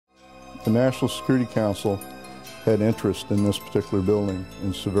The National Security Council had interest in this particular building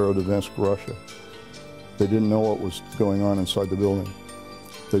in Severodvinsk, Russia. They didn't know what was going on inside the building.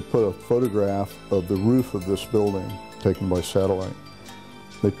 They put a photograph of the roof of this building taken by satellite.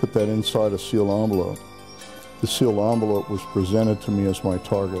 They put that inside a sealed envelope. The sealed envelope was presented to me as my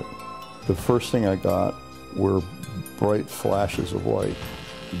target. The first thing I got were bright flashes of light,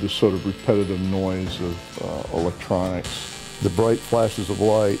 this sort of repetitive noise of electronics. The bright flashes of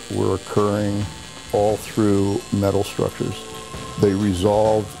light were occurring all through metal structures. They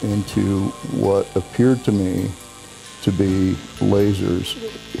resolved into what appeared to me to be lasers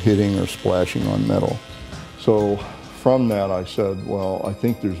hitting or splashing on metal. So from that I said, well, I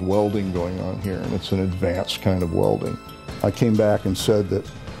think there's welding going on here, and it's an advanced kind of welding. I came back and said that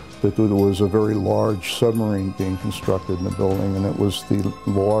there was a very large submarine being constructed in the building, and it was the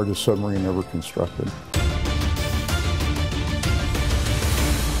largest submarine ever constructed.